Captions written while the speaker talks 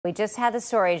We just had the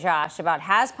story, Josh, about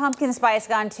has pumpkin spice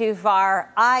gone too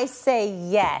far? I say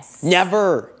yes.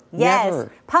 Never. Yes.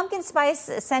 Never. Pumpkin spice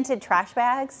scented trash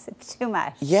bags? Too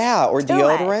much. Yeah, or too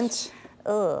deodorant. Much.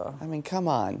 Ugh. I mean, come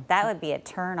on. That would be a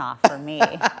turn off for me.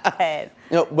 But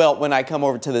No, well, when I come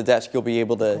over to the desk, you'll be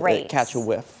able to catch a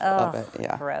whiff of it.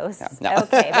 Yeah. Gross. Yeah, no.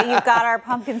 Okay, but you've got our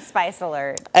pumpkin spice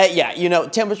alert. Yeah, you know,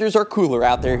 temperatures are cooler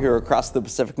out there here across the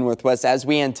Pacific Northwest as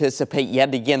we anticipate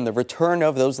yet again the return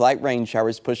of those light rain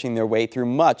showers pushing their way through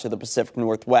much of the Pacific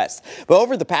Northwest. But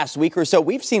over the past week or so,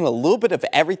 we've seen a little bit of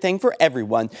everything for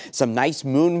everyone. Some nice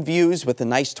moon views with a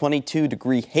nice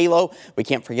 22-degree halo. We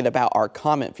can't forget about our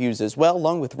comet views as well,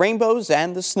 along with rainbows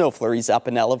and the snow flurries up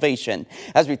in elevation.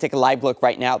 As we take a live look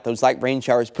right now at those light rain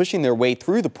showers pushing their way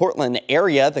through the Portland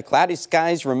area, the cloudy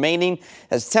skies remaining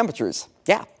as temperatures,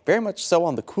 very much so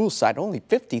on the cool side. Only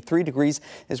 53 degrees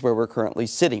is where we're currently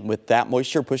sitting, with that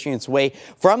moisture pushing its way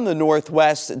from the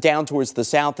northwest down towards the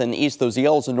south and east. Those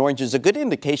yellows and oranges, a good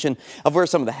indication of where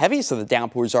some of the heaviest of the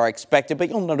downpours are expected, but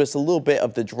you'll notice a little bit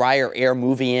of the drier air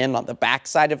moving in on the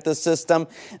backside of the system.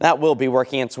 That will be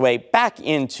working its way back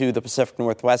into the Pacific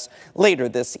Northwest later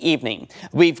this evening.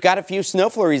 We've got a few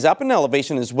snow flurries up in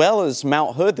elevation, as well as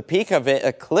Mount Hood, the peak of it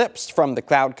eclipsed from the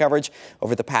cloud coverage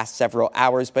over the past several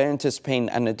hours, but anticipating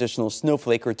an additional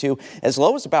snowflake or two as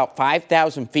low as about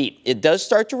 5,000 feet. It does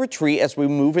start to retreat as we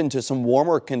move into some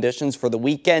warmer conditions for the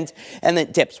weekend, and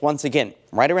then dips once again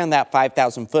right around that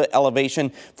 5,000-foot elevation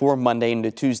for Monday into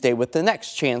Tuesday, with the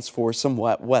next chance for some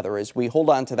wet weather as we hold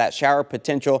on to that shower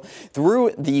potential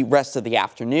through the rest of the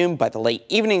afternoon. By the late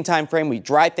evening time frame, we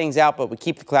dry things out, but we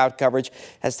keep the cloud coverage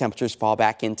as temperatures fall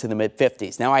back into the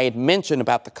mid-50s. Now, I had mentioned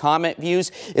about the comet views.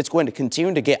 It's going to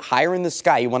continue to get higher in the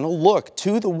sky. You want to look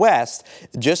to the west,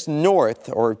 just north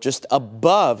or just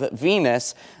above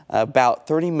Venus, about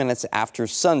 30 minutes after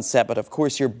sunset. But of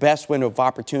course, your best window of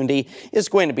opportunity is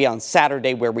going to be on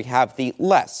Saturday, where we have the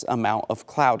less amount of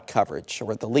cloud coverage,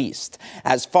 or the least.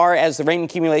 As far as the rain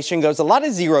accumulation goes, a lot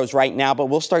of zeros right now, but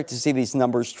we'll start to see these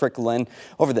numbers trickle in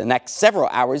over the next several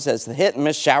hours as the hit and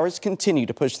miss showers continue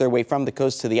to push their way from the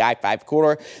coast to the I-5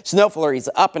 corridor. Snow flurries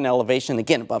up in elevation,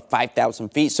 again above 5,000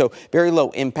 feet, so very low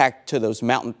impact to those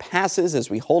mountain passes as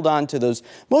we hold on to those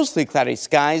mostly cloudy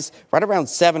skies right around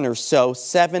 7 or so,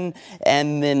 7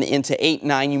 and then into 8,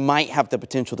 9, you might have the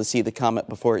potential to see the comet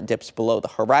before it dips below the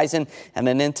horizon. And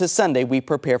then into Sunday, we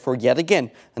prepare for yet again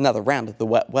another round of the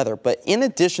wet weather. But in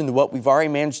addition to what we've already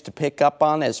managed to pick up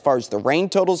on as far as the rain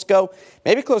totals go,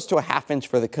 maybe close to a ½ inch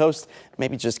for the coast,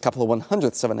 maybe just a couple of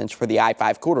 1/100ths of an inch for the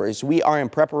I-5 corridor, as we are in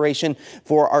preparation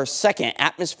for our second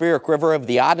atmospheric river of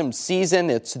the autumn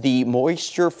season. It's the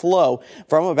moisture flow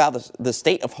from about the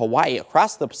state of Hawaii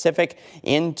across the Pacific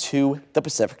into the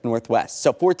Pacific Northwest.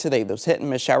 So for today, those hit and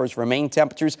miss showers remain,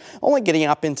 temperatures only getting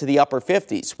up into the upper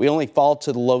 50s. We only fall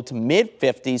to the low to mid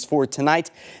 50s for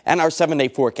tonight, and our 7-day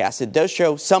forecast. It does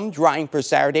show some drying for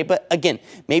Saturday, but again,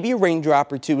 maybe a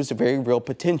raindrop or two is a very real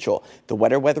potential. The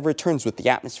wetter weather returns with the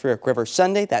atmospheric river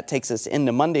Sunday. That takes us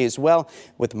into Monday as well,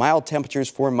 with mild temperatures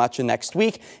for much of next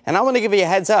week. And I want to give you a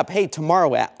heads up. Hey,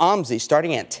 tomorrow at OMSI,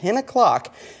 starting at 10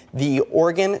 o'clock, the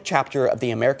Oregon chapter of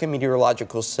the American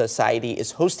Meteorological Society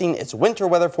is hosting its winter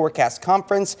weather forecast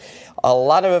conference. A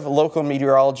lot of local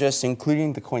meteorologists,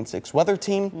 including the KOIN 6 weather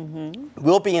team,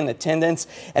 will be in attendance.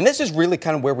 And this is really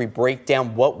kind of where we break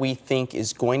down what we think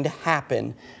is going to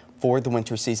happen for the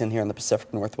winter season here in the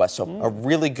Pacific Northwest. So a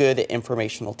really good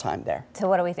informational time there. So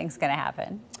what do we think is going to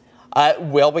happen?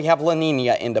 Well, we have La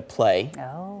Nina into play.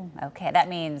 Oh, okay. That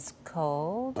means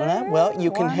cold. Well,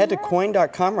 you can head to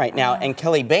KOIN.com right now, and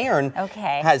Kelly Bairn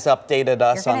has updated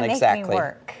us on exactly. You're gonna make me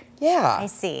work. Yeah. I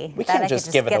see. We can't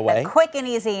just give it away. The quick and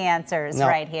easy answers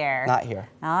right here. Not here.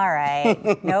 All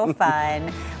right. No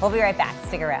fun. We'll be right back.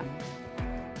 Stick around.